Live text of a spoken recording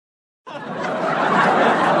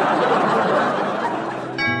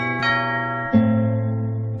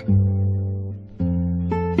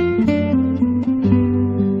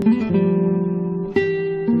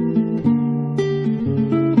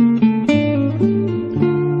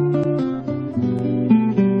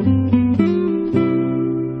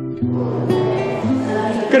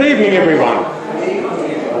evening, everyone.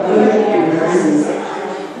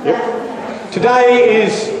 Yep. Today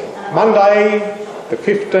is Monday, the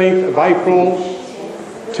 15th of April,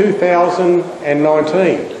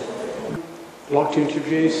 2019. I'd like to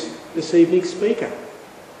introduce this evening's speaker.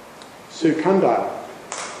 Sue Cundale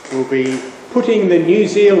will be putting the New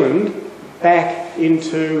Zealand back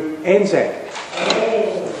into ANZAC.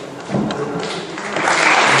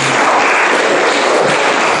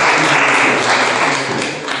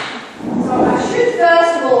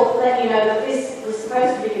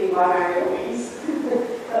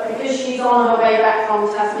 On her way back from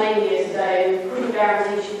Tasmania today and couldn't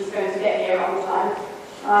guarantee she was going to get here on time.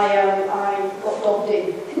 I got logged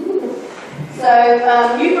in. So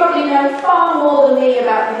you probably know far more than me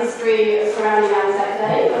about the history surrounding ANZAC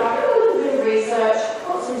Day, but I've done a little bit of research,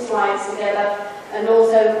 put some slides together, and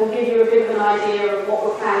also will give you a bit of an idea of what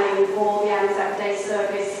we're planning for the ANZAC Day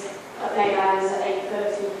service at Maylands at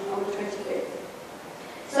 8:30 on the 25th.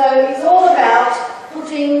 So it's all about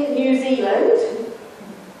putting New Zealand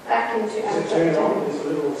back into ANZAC. Turn on this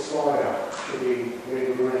little slider, should be red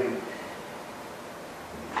and green.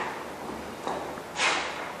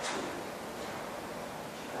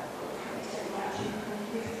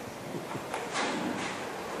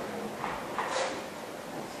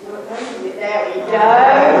 There we go.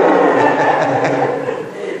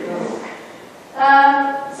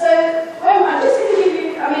 I'm just going to give you,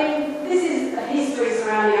 this is a history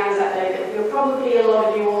surrounding ANZAC Day that you're probably, a lot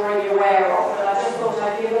of you already aware of, but I just thought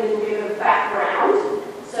I'd give a little bit of background,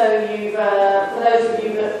 so you've, for those of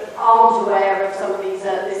you that aren't aware of some of these,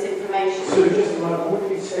 this information. So just a moment,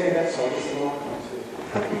 would you stand outside just a moment?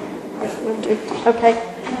 Okay.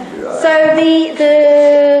 So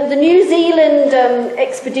the New Zealand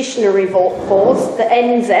Expeditionary Force, the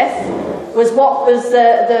ANZAC, was what was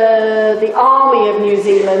the army of New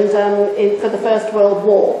Zealand for the First World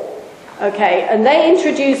War. Okay, and they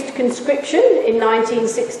introduced conscription in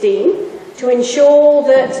 1916 to ensure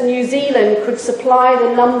that New Zealand could supply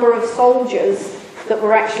the number of soldiers that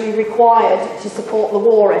were actually required to support the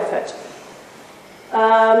war effort.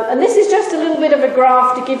 And this is just a little bit of a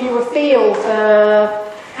graph to give you a feel for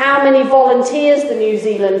how many volunteers the New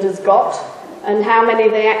Zealanders got and how many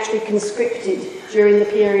they actually conscripted during the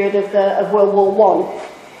period of World War I.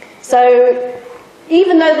 So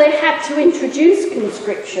even though they had to introduce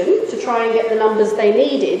conscription to try and get the numbers they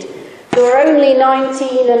needed, there were only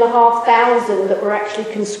 19,500 that were actually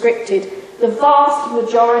conscripted. The vast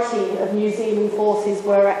majority of New Zealand forces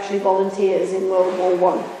were actually volunteers in World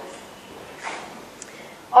War I.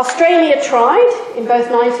 Australia tried in both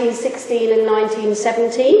 1916 and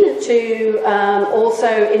 1917 to also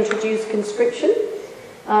introduce conscription,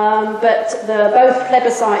 but both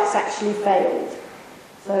plebiscites actually failed.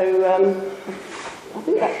 So I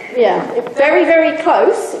think that, very, very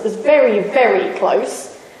close. It was very, very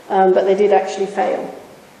close, but they did actually fail.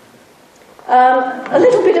 A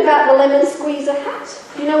little bit about the lemon squeezer hat.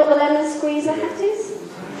 Do you know what the lemon squeezer hat is?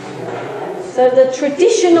 So the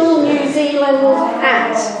traditional New Zealand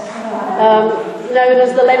hat, known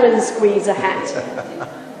as the lemon squeezer hat.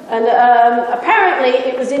 And apparently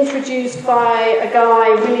it was introduced by a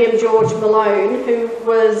guy, William George Malone, who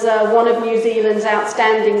was one of New Zealand's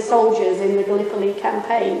outstanding soldiers in the Gallipoli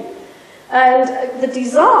campaign. And the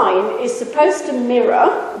design is supposed to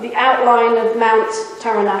mirror the outline of Mount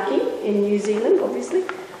Taranaki in New Zealand, obviously,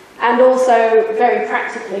 and also very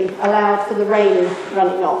practically allowed for the rain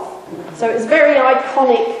running off. So it's a very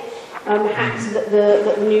iconic hat that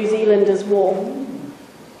the New Zealanders wore.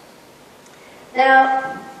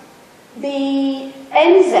 Now, the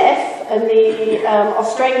NZF and the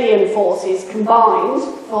Australian forces combined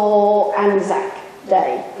for ANZAC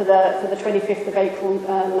Day for the 25th of April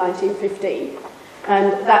 1915,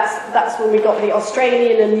 and that's when we got the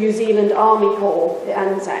Australian and New Zealand Army Corps, the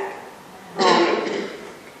ANZAC Army.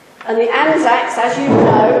 And the ANZACs, as you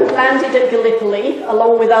know, landed at Gallipoli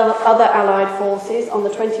along with other Allied forces on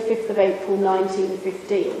the 25th of April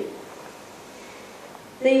 1915.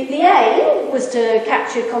 The aim was to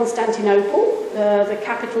capture Constantinople, the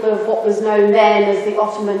capital of what was known then as the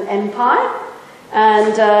Ottoman Empire,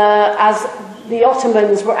 and as the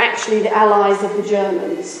Ottomans were actually the allies of the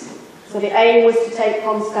Germans. So the aim was to take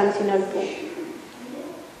Constantinople.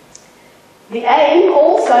 The aim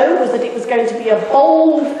also was that it was going to be a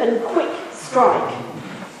bold and quick strike.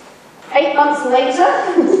 8 months later,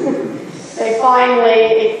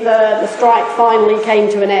 the strike finally came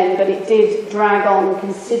to an end, but it did drag on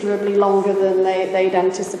considerably longer than they'd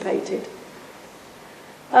anticipated.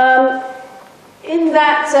 In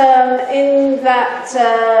that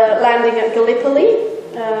landing at Gallipoli,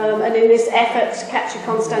 and in this effort to capture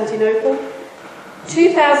Constantinople,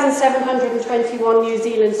 2,721 New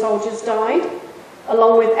Zealand soldiers died,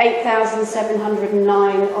 along with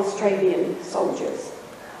 8,709 Australian soldiers.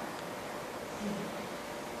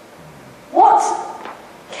 What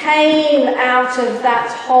came out of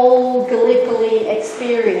that whole Gallipoli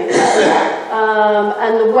experience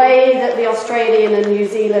and the way that the Australian and New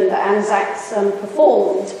Zealand ANZACs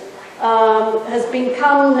performed has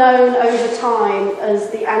become known over time as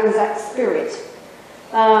the ANZAC spirit.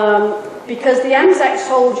 Because the ANZAC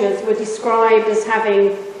soldiers were described as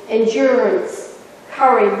having endurance,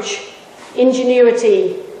 courage,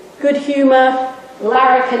 ingenuity, good humour,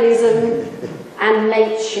 larrikinism and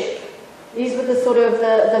mateship. These were the sort of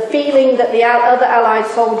the feeling that the other Allied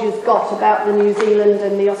soldiers got about the New Zealand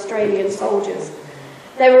and the Australian soldiers.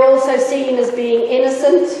 They were also seen as being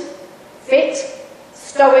innocent, fit,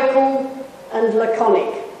 stoical and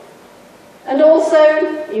laconic. And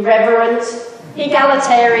also irreverent,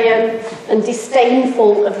 egalitarian and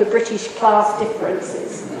disdainful of the British class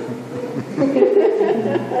differences.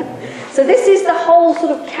 So this is the whole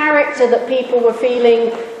sort of character that people were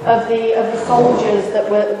feeling of the soldiers that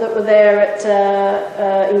were there at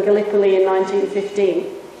in Gallipoli in 1915.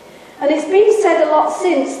 And it's been said a lot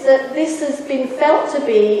since that this has been felt to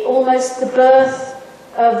be almost the birth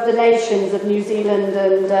of the nations of New Zealand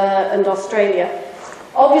and Australia.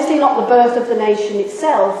 Obviously not the birth of the nation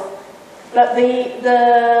itself, but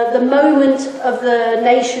the moment of the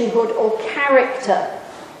nationhood or character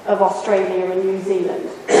of Australia and New Zealand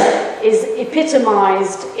is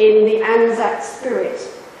epitomised in the ANZAC spirit,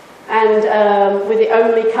 and with it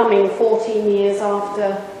only coming 14 years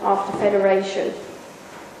after federation.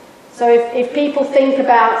 So if people think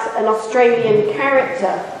about an Australian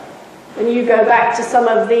character, when you go back to some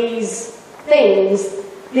of these things,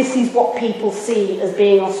 this is what people see as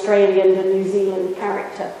being Australian and New Zealand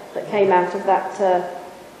character that came out of that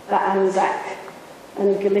ANZAC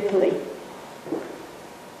and Gallipoli.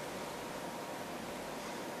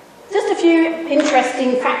 Just a few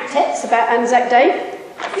interesting facts about ANZAC Day.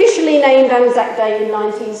 Officially named ANZAC Day in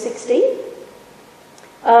 1916.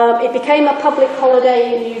 It became a public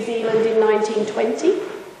holiday in New Zealand in 1920.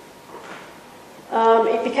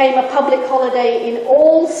 It became a public holiday in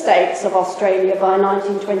all states of Australia by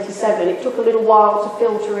 1927. It took a little while to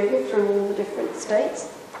filter in through all the different states.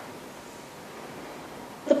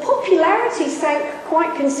 The popularity sank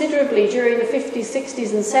quite considerably during the 50s,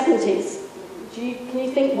 60s and 70s. Can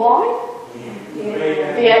you think why?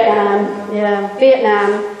 Vietnam. Yeah,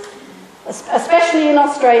 Vietnam. Especially in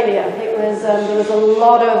Australia. It was, there was a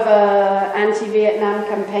lot of anti-Vietnam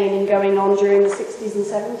campaigning going on during the 60s and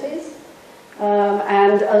 70s.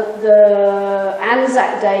 The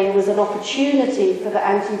ANZAC Day was an opportunity for the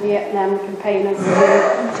anti-Vietnam campaigners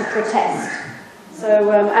to protest. So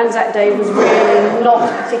ANZAC Day was really not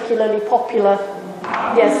particularly popular.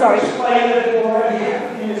 Yeah, sorry.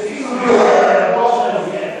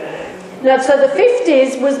 No, so the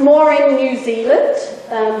 50s was more in New Zealand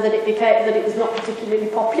that it was not particularly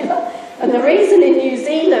popular. And the reason in New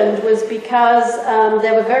Zealand was because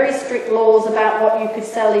there were very strict laws about what you could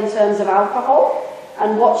sell in terms of alcohol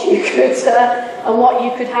and what you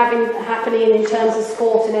could have happening in terms of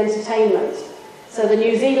sport and entertainment. So the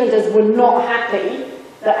New Zealanders were not happy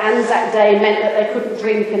that ANZAC Day meant that they couldn't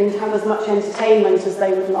drink and have as much entertainment as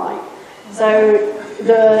they would like. So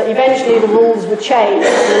eventually the rules were changed,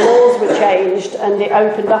 the laws were changed, and it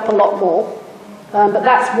opened up a lot more. But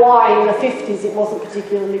that's why in the 50s it wasn't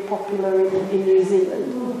particularly popular in New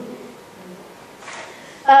Zealand.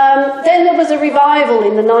 Then there was a revival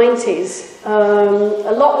in the 90s.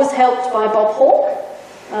 A lot was helped by Bob Hawke,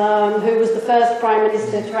 who was the first Prime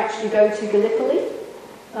Minister to actually go to Gallipoli.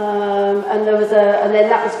 And then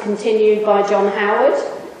that was continued by John Howard.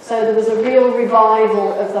 So there was a real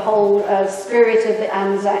revival of the whole spirit of the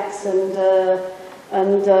ANZACs,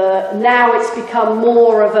 and now it's become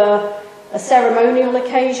more of a ceremonial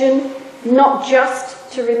occasion, not just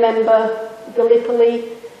to remember Gallipoli,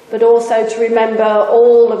 but also to remember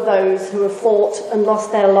all of those who have fought and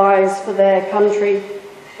lost their lives for their country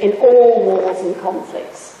in all wars and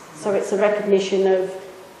conflicts. So it's a recognition of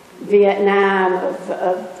Vietnam,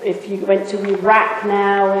 of if you went to Iraq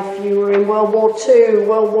now, if you were in World War II,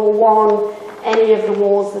 World War I, any of the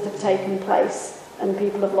wars that have taken place and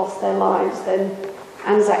people have lost their lives, then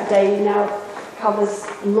ANZAC Day now covers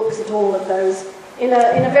and looks at all of those in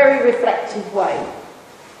a very reflective way.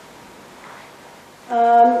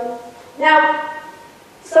 Now,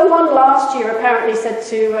 someone last year apparently said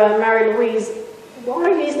to Mary Louise,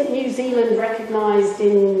 why isn't New Zealand recognised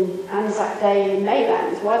in ANZAC Day in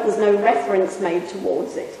mainland? Why there's no reference made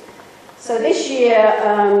towards it? So this year,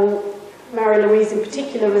 Mary-Louise in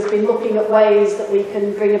particular has been looking at ways that we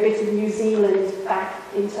can bring a bit of New Zealand back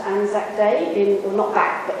into ANZAC Day, or not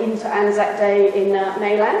back, but into ANZAC Day in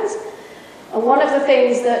Maylands. And one of the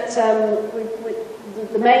things that,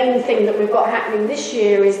 the main thing that we've got happening this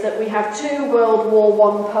year is that we have 2 World War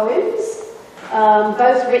I poems,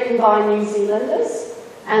 both written by New Zealanders,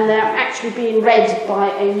 and they're actually being read by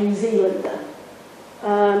a New Zealander.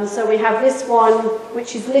 So we have this one,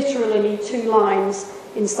 which is literally 2 lines.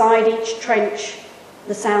 Inside each trench,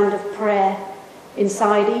 the sound of prayer.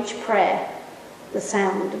 Inside each prayer, the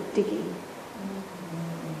sound of digging.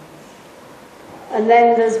 And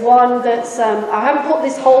then there's one that's, I haven't put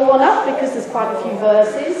this whole one up because there's quite a few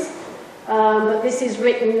verses, but this is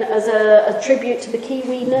written as a tribute to the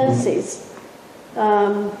Kiwi nurses.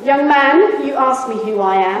 Young man, you ask me who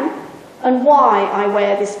I am and why I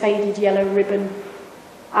wear this faded yellow ribbon.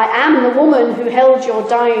 I am the woman who held your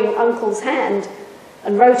dying uncle's hand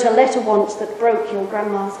and wrote a letter once that broke your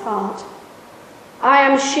grandma's heart. I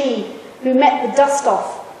am she who met the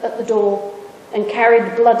dust-off at the door and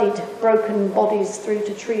carried bloodied, broken bodies through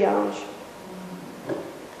to triage.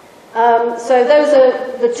 So those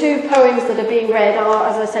are the 2 poems that are being read are,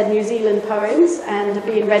 as I said, New Zealand poems and are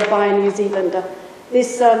being read by a New Zealander.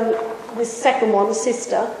 This second one,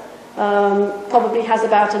 Sister, probably has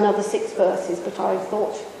about another 6 verses, but I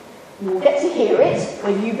thought you'll get to hear it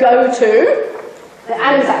when you go to the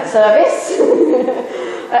ANZAC service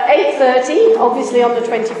at 8:30, obviously on the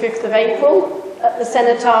 25th of April, at the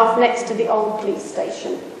cenotaph next to the old police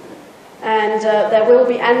station. And there will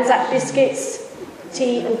be ANZAC biscuits,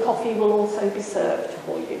 tea and coffee will also be served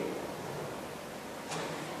for you.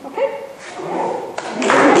 Okay?